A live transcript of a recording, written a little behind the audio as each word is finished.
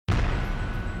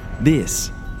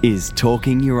This is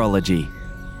Talking Urology.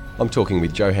 I'm talking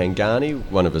with Johan Garni,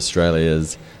 one of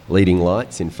Australia's leading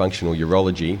lights in functional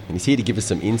urology, and he's here to give us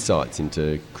some insights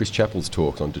into Chris Chappell's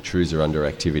talk on detrusor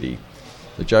underactivity.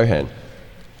 So Johan.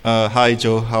 Hi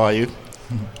Joe, how are you?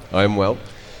 I am well.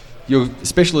 You're a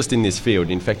specialist in this field.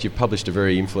 In fact, you've published a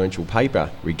very influential paper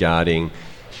regarding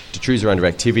detrusor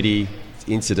underactivity,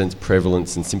 incidence,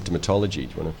 prevalence and symptomatology.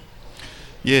 Do you want to...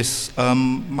 Yes,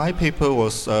 my paper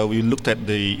was, we looked at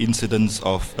the incidence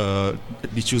of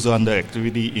detrusor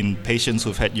underactivity in patients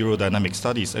who've had urodynamic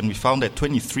studies, and we found that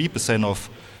 23%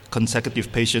 of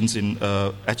consecutive patients in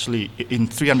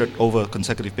 300 over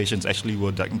consecutive patients actually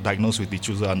were diagnosed with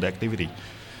detrusor underactivity.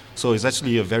 So it's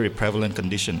actually a very prevalent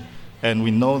condition. And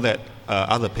we know that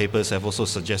other papers have also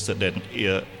suggested that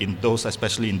in those,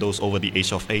 especially in those over the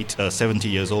age of 70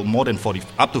 years old,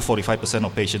 up to 45%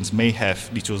 of patients may have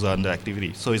detrusor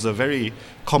underactivity. So it's a very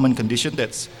common condition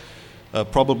that's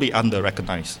probably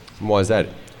under-recognized. Why is that?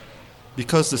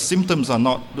 Because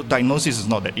the diagnosis is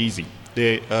not that easy.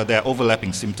 There are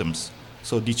overlapping symptoms.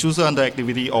 So detrusor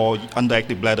underactivity or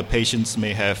underactive bladder patients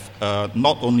may have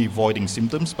not only voiding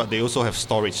symptoms, but they also have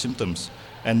storage symptoms.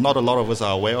 And not a lot of us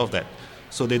are aware of that.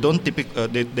 So they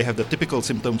have the typical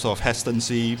symptoms of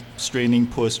hesitancy, straining,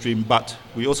 poor stream, but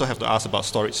we also have to ask about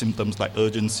storage symptoms like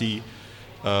urgency,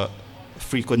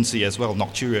 frequency as well,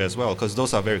 nocturia as well, because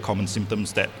those are very common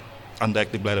symptoms that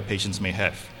underactive bladder patients may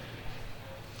have.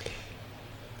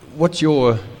 What's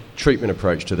your treatment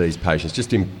approach to these patients?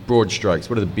 Just in broad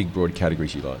strokes, what are the big broad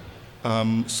categories you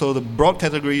like? So the broad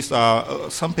categories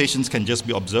are some patients can just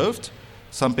be observed.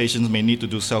 Some patients may need to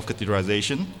do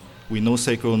self-catheterization. We know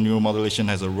sacral neuromodulation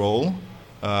has a role.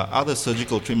 Other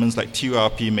surgical treatments like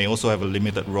TURP may also have a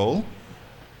limited role.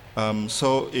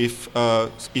 So if a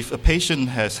patient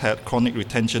has had chronic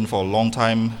retention for a long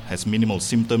time, has minimal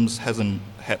symptoms, hasn't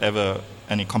had ever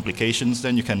any complications,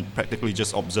 then you can practically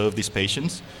just observe these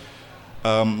patients.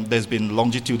 There's been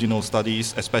longitudinal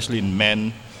studies, especially in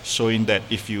men, showing that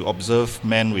if you observe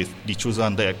men with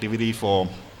detrusor underactivity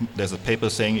there's a paper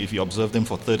saying if you observe them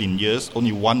for 13 years,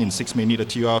 only 1 in 6 may need a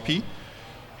TURP,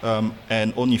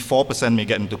 and only 4% may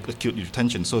get into acute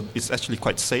retention. So it's actually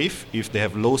quite safe. If they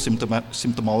have low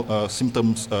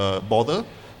symptoms bother,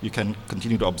 you can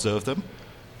continue to observe them.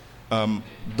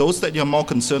 Those that you're more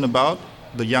concerned about,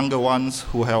 the younger ones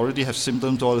who already have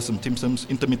symptoms or some symptoms,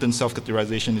 intermittent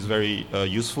self-catheterization is very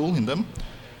useful in them.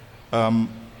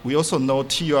 We also know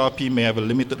TURP may have a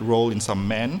limited role in some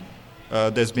men.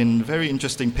 There's been very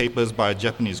interesting papers by a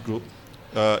Japanese group.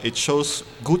 It shows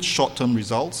good short-term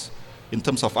results in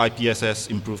terms of IPSS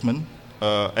improvement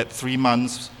at 3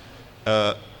 months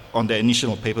on their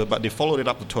initial paper, but they followed it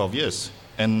up to 12 years.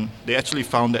 And they actually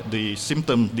found that the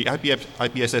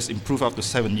IPSS improved after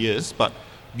 7 years, but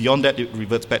beyond that, it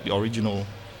reverts back the original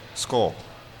score.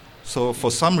 So for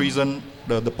some reason,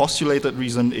 the postulated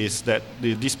reason is that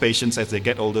these patients, as they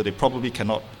get older, they probably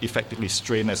cannot effectively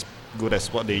strain as good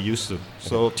as what they used to.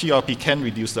 So TURP can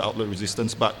reduce the outlet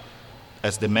resistance, but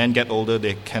as the men get older,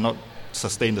 they cannot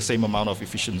sustain the same amount of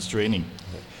efficient straining.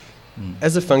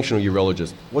 As a functional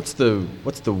urologist, what's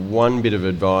the one bit of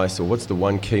advice or what's the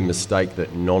one key mistake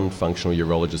that non-functional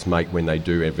urologists make when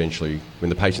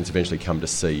the patients eventually come to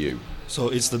see you? So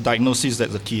it's the diagnosis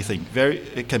that's the key thing.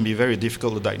 It can be very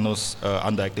difficult to diagnose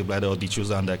underactive bladder or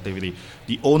detrusor underactivity.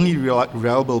 The only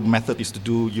reliable method is to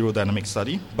do urodynamic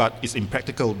study, but it's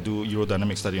impractical to do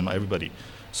urodynamic study on everybody.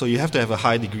 So you have to have a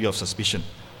high degree of suspicion.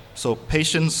 So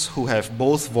patients who have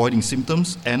both voiding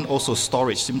symptoms and also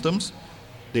storage symptoms,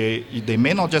 they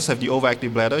may not just have the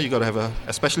overactive bladder. You got to have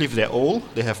especially if they're old,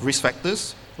 they have risk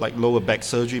factors like lower back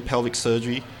surgery, pelvic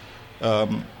surgery,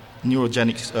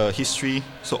 neurogenic history.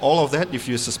 So all of that, if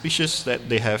you're suspicious that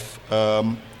they have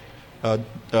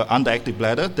underactive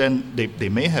bladder, then they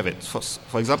may have it.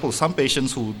 For example, some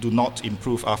patients who do not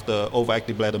improve after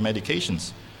overactive bladder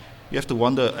medications, you have to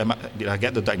wonder, did I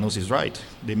get the diagnosis right?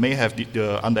 They may have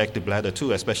the underactive bladder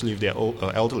too, especially if they're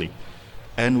elderly.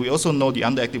 And we also know the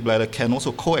underactive bladder can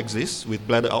also coexist with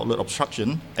bladder outlet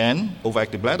obstruction and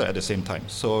overactive bladder at the same time.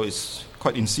 So it's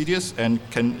quite insidious and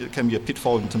it can be a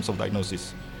pitfall in terms of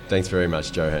diagnosis. Thanks very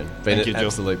much, Johan. Been an Thank you, Joe.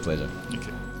 Absolute pleasure.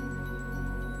 Okay.